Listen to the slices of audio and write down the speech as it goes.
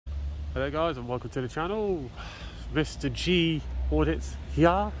Hello guys and welcome to the channel. Mr. G Audits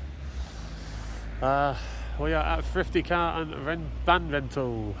here. We are at Thrifty Car and Van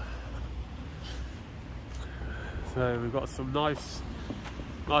Rental. So we've got some nice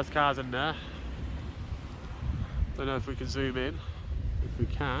cars in there. Don't know if we can zoom in. If we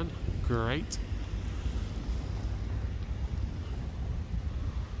can, great.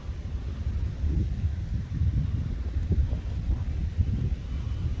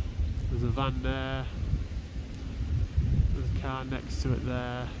 There's a van there. There's a car next to it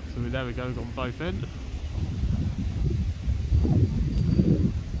there. So there we go, we've got them both in.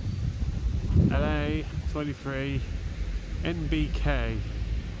 LA 23 NBK.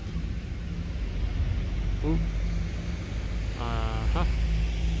 Ooh.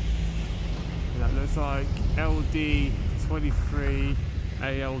 That looks like LD 23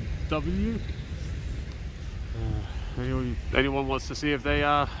 ALW. Anyone wants to see if they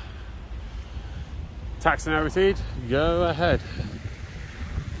are tax and everything, go ahead.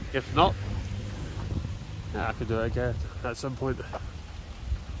 If not, yeah, I could do it again at some point.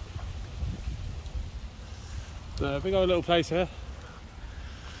 Big old little place here.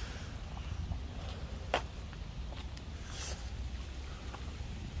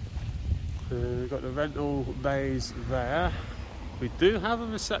 We've got the rental bays there. We do have a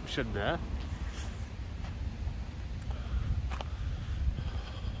reception there.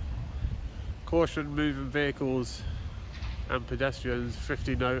 Caution moving vehicles and pedestrians,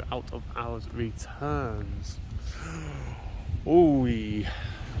 50 no out of hours returns. Ooh,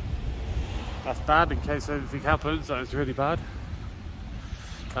 that's bad in case anything happens. That's really bad.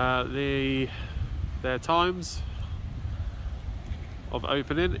 Their times of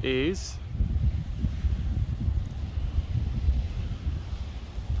opening is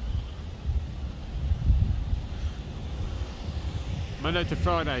Monday to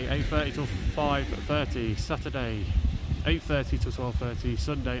Friday 8:30 till 5:30, Saturday 8:30 till 12:30,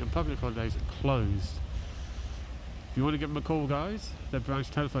 Sunday and public holidays closed. If you want to give them a call, guys, their branch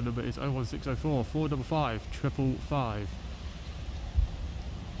telephone number is 01604 455 555.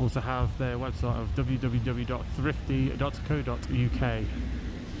 Also have their website of www.thrifty.co.uk.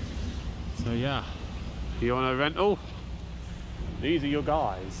 So yeah, if you want a rental, these are your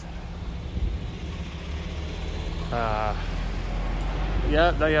guys.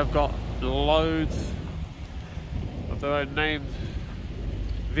 Yeah, they have got loads of their own named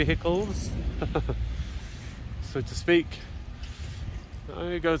vehicles, so to speak. It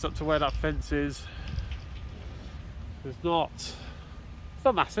only goes up to where that fence is. It's not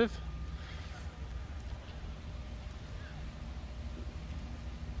massive.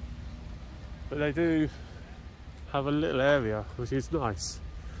 But they do have a little area, which is nice.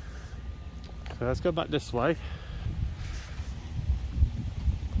 So let's go back this way.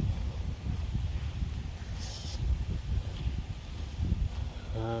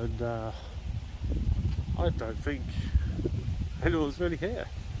 And I don't think anyone's really here.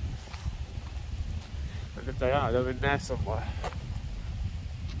 And if they are, they're in there somewhere.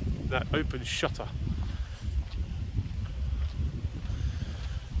 That open shutter.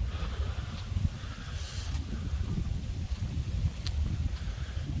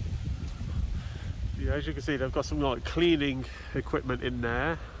 Yeah, as you can see, they've got some like cleaning equipment in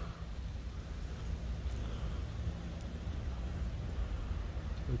there.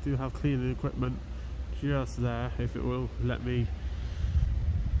 I do have cleaning equipment just there, if it will let me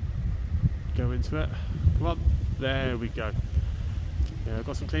go into it. Come on, there we go. Yeah, I've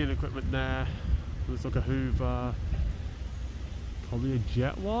got some cleaning equipment there. Looks like a Hoover, probably a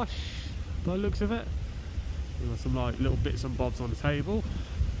jet wash by the looks of it. We've got some like little bits and bobs on the table.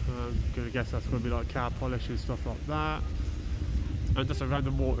 I'm gonna guess that's gonna be like car polish and stuff like that. And just a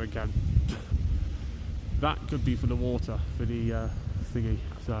random watering can. That could be for the water, for the thingy,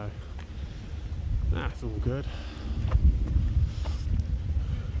 so that's all good.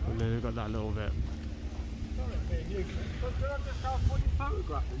 And then we've got that little bit.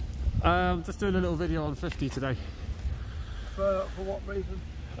 Just doing a little video on Thrifty today. For what reason?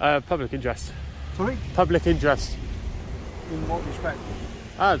 Public interest. Sorry? Public interest. In what respect?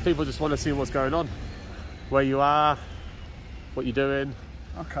 People just want to see what's going on, where you are, what you're doing.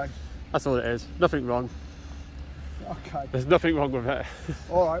 Okay. That's all it is. Nothing wrong. Okay. There's nothing wrong with it.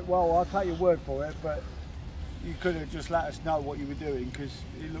 Alright, well, I'll take your word for it, but you could have just let us know what you were doing, because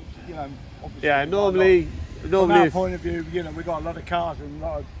it looked, you know, obviously. Yeah, normally from our point of view, you know, we've got a lot of cars and a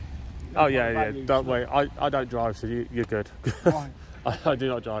lot of. Oh yeah, don't worry. I don't drive, so you're good. Right. I do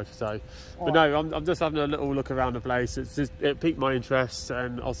not drive, so. But no, I'm just having a little look around the place. It piqued my interest,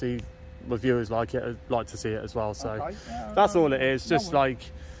 and obviously my viewers like to see it as well. So okay. Yeah, that's all it is. Just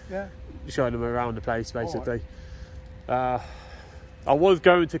like Yeah. Showing them around the place, basically. I was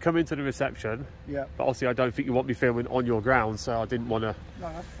going to come into the reception, Yeah. but obviously I don't think you want me filming on your ground, so I didn't want to. No,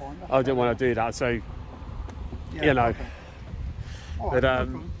 that's fine. I didn't want to do that, so Yeah, you know. okay. All right, But no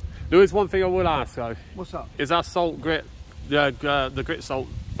problem. there is one thing I will ask though. What's up? Is that salt grit, the grit salt,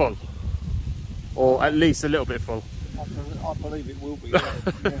 full, or at least a little bit full? I believe it will be. Yeah.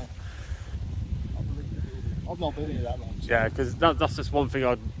 Yeah. I believe it will be. I've not been here that long. So. Yeah, because that's just one thing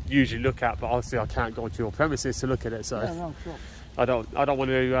I'd usually look at, but obviously I can't go onto your premises to look at it, so Yeah, no, sure. I don't want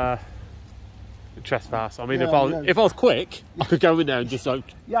to trespass. I mean, Yeah, if I was quick, I could go in there and just like,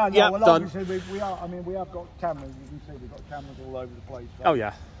 Yeah, no, yep, well, done. obviously we are. I mean, we have got cameras. You can see we've got cameras all over the place. So, Oh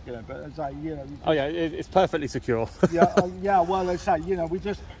yeah. You know, but as I say, you know. Oh yeah, it's perfectly secure. Yeah, yeah. Well, as I say, you know, we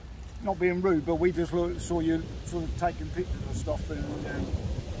just not being rude, but we just saw you sort of taking pictures of stuff, and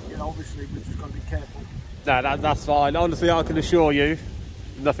you know, obviously we just got to be careful. No, that's fine. Honestly, I can assure you,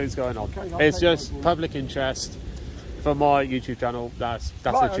 nothing's going on. Okay, It's just public interest for my YouTube channel. That's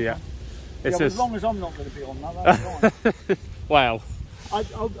Right, literally okay. it. It's Yeah, just as long as I'm not going to be on that, that's fine. well, I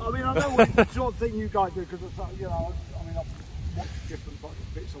mean, I know what the sort of thing you guys do, because you know, I mean, I've watched different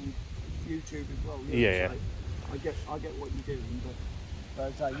bits on YouTube as well. You know, Yeah. so I get what you're doing,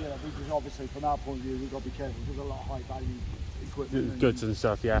 but you know, we just obviously from our point of view, we've got to be careful. There's a lot of high value equipment, goods and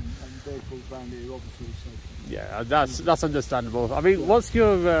stuff. Yeah. and vehicles around here, obviously. So Yeah, that's understandable. I mean, what's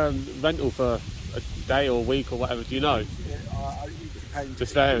your rental for a day or a week or whatever? Do you know? it depends.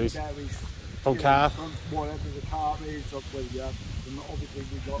 Just varies. From you know, car? from whatever the car is, or whether you have, and obviously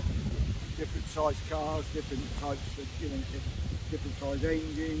we've got different size cars, different types of, you know, different size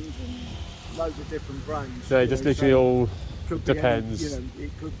engines, and loads of different brands. So it just literally all could be depends. Any, you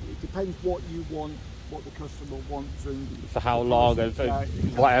know, it depends what you want, what the customer wants, and for how long and for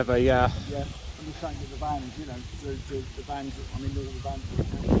whatever. Yeah. Yeah, and the same with the vans. You know, the vans. I mean, all the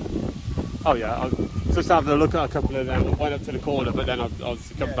vans. Oh yeah, I was just having a look at a couple of them. Went up to the corner, but then I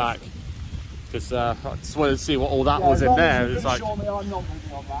obviously come back because I just wanted to see what all that was in there. It's like, show me, I'm not going to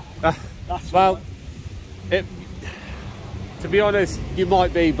be on that. That's well, to be honest, you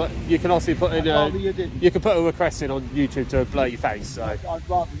might be, but you can also put in you can put a request in on YouTube to blur your face. So I'd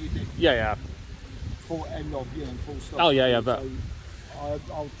rather you did. yeah. Full end of, you know, full stop. Oh yeah, but so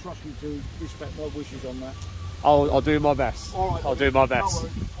I'll trust you to respect my wishes on that. I'll do my best. All right, I'll do my best. No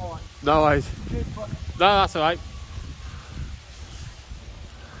worries. All right. No worries. Cheers, bud. No, that's all right.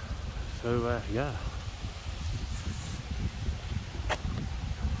 So yeah,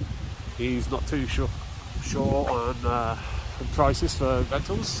 he's not too sure on prices for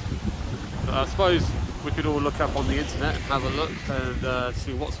rentals. But I suppose we could all look up on the internet and have a look and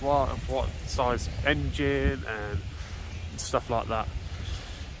see what size engine and stuff like that.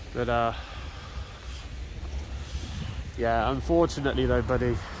 But yeah, unfortunately though,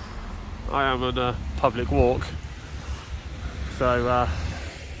 buddy, I am on a public walk, so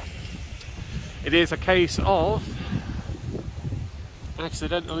it is a case of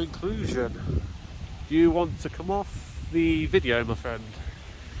accidental inclusion. Do you want to come off the video, my friend?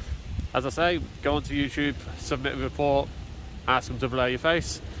 As I say, go onto YouTube, submit a report, ask them to blur your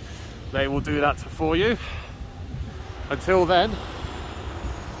face. They will do that for you. Until then,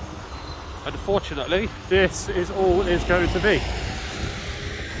 unfortunately, this is all it's going to be.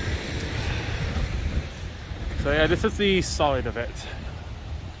 So yeah, this is the side of it.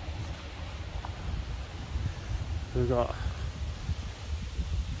 We've got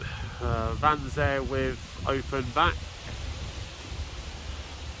vans there with open back.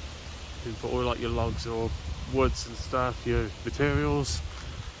 You can put all like your logs or woods and stuff, your materials.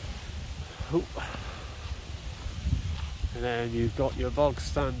 Ooh. And then you've got your bog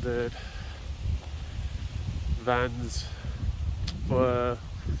standard vans for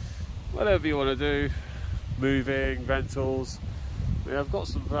whatever you want to do, moving, rentals. We have got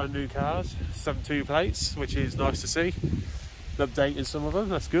some brand new cars, 72 plates, which is nice to see. Updating some of them,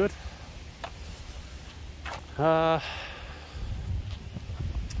 that's good.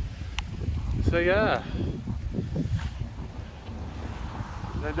 So yeah,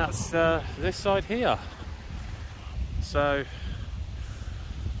 then that's this side here. So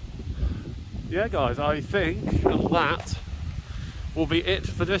yeah guys, I think that will be it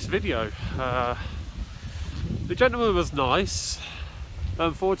for this video. The gentleman was nice.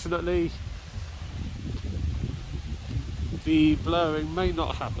 Unfortunately, the blurring may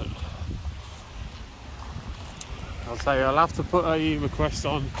not happen. I'll say I'll have to put a request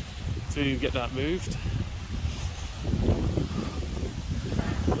on to get that moved.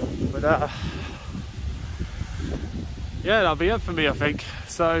 But yeah, that'll be it for me, I think.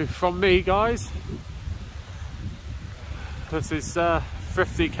 So from me, guys, this is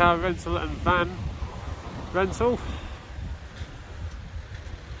Thrifty Car Rental and Van Rental.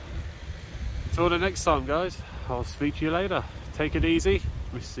 Till the next time, guys, I'll speak to you later. Take it easy.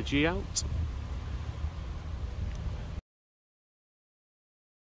 Mr. G out.